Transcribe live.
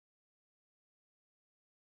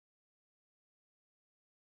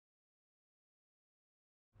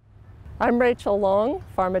I'm Rachel Long,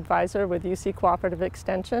 Farm Advisor with UC Cooperative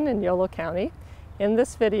Extension in Yolo County. In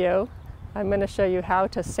this video, I'm going to show you how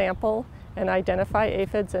to sample and identify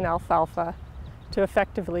aphids in alfalfa to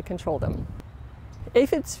effectively control them.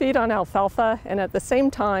 Aphids feed on alfalfa and at the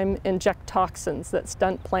same time inject toxins that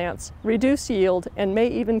stunt plants, reduce yield, and may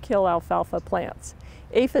even kill alfalfa plants.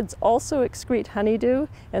 Aphids also excrete honeydew,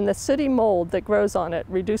 and the sooty mold that grows on it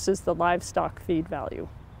reduces the livestock feed value.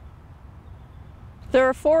 There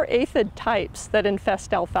are 4 aphid types that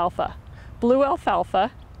infest alfalfa: blue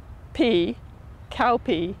alfalfa, pea,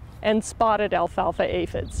 cowpea, and spotted alfalfa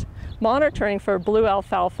aphids. Monitoring for blue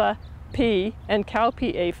alfalfa, pea, and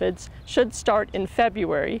cowpea aphids should start in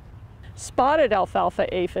February. Spotted alfalfa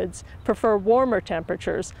aphids prefer warmer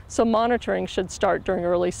temperatures, so monitoring should start during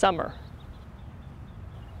early summer.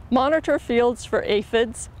 Monitor fields for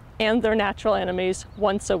aphids and their natural enemies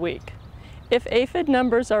once a week. If aphid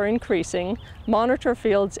numbers are increasing, monitor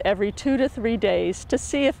fields every 2 to 3 days to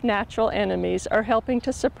see if natural enemies are helping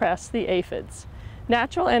to suppress the aphids.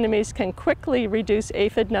 Natural enemies can quickly reduce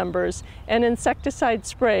aphid numbers, and insecticide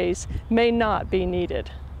sprays may not be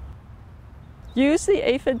needed. Use the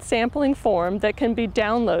aphid sampling form that can be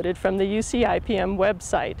downloaded from the UC IPM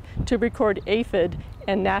website to record aphid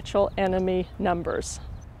and natural enemy numbers.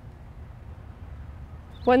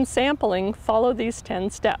 When sampling, follow these 10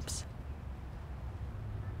 steps.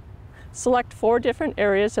 Select 4 different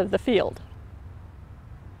areas of the field.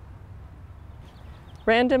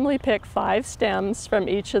 Randomly pick 5 stems from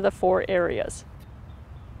each of the 4 areas.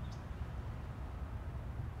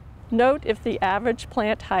 Note if the average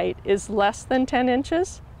plant height is less than 10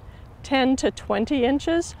 inches, 10 to 20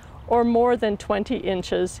 inches, or more than 20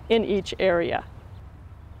 inches in each area.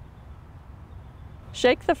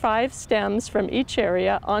 Shake the 5 stems from each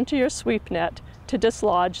area onto your sweep net to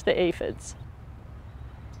dislodge the aphids.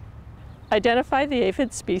 Identify the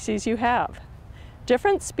aphid species you have.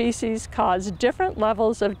 Different species cause different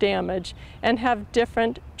levels of damage and have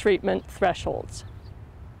different treatment thresholds.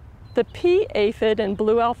 The pea aphid and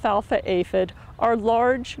blue alfalfa aphid are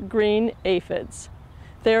large green aphids.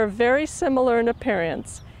 They are very similar in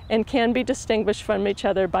appearance and can be distinguished from each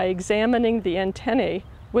other by examining the antennae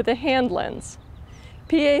with a hand lens.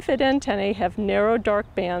 Pea aphid antennae have narrow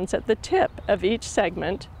dark bands at the tip of each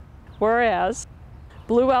segment, whereas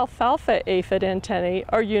blue alfalfa aphid antennae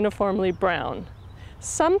are uniformly brown.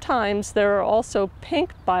 Sometimes there are also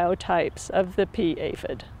pink biotypes of the pea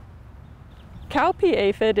aphid. Cowpea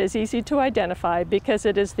aphid is easy to identify because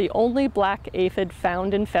it is the only black aphid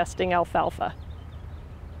found infesting alfalfa.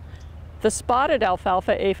 The spotted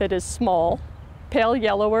alfalfa aphid is small, pale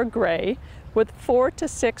yellow or gray, with 4 to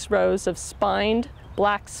 6 rows of spined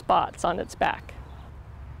black spots on its back.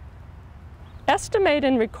 Estimate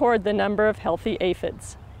and record the number of healthy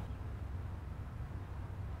aphids.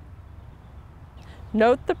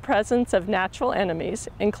 Note the presence of natural enemies,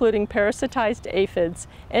 including parasitized aphids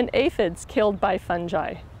and aphids killed by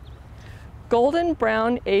fungi. Golden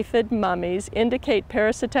brown aphid mummies indicate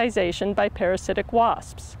parasitization by parasitic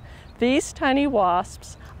wasps. These tiny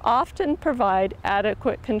wasps often provide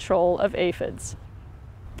adequate control of aphids.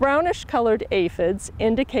 Brownish-colored aphids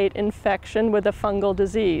indicate infection with a fungal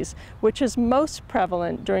disease, which is most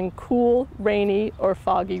prevalent during cool, rainy, or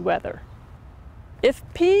foggy weather. If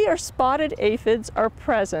pea or spotted aphids are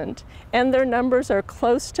present and their numbers are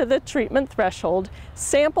close to the treatment threshold,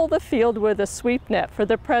 sample the field with a sweep net for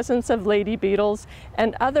the presence of lady beetles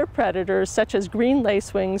and other predators such as green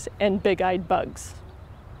lacewings and big-eyed bugs.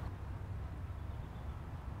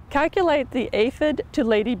 Calculate the aphid to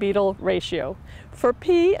lady beetle ratio. For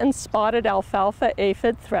pea and spotted alfalfa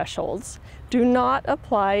aphid thresholds, do not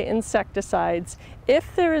apply insecticides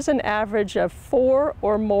if there is an average of 4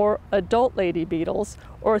 or more adult lady beetles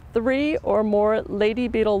or 3 or more lady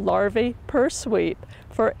beetle larvae per sweep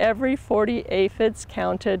for every 40 aphids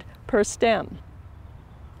counted per stem.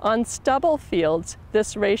 On stubble fields,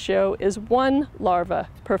 this ratio is 1 larva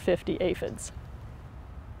per 50 aphids.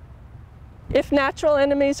 If natural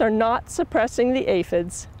enemies are not suppressing the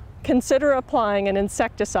aphids, consider applying an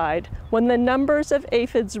insecticide when the numbers of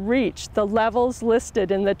aphids reach the levels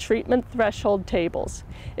listed in the treatment threshold tables.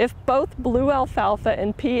 If both blue alfalfa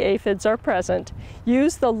and pea aphids are present,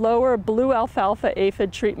 use the lower blue alfalfa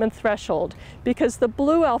aphid treatment threshold because the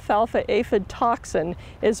blue alfalfa aphid toxin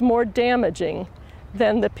is more damaging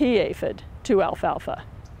than the pea aphid to alfalfa.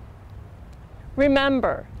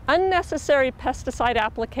 Remember, unnecessary pesticide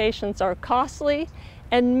applications are costly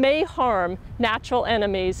and may harm natural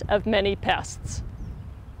enemies of many pests.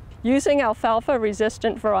 Using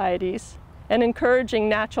alfalfa-resistant varieties and encouraging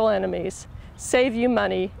natural enemies save you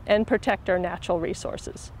money and protect our natural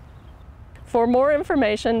resources. For more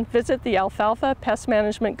information, visit the Alfalfa Pest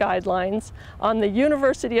Management Guidelines on the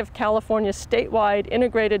University of California statewide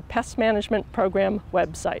Integrated Pest Management Program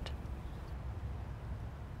website.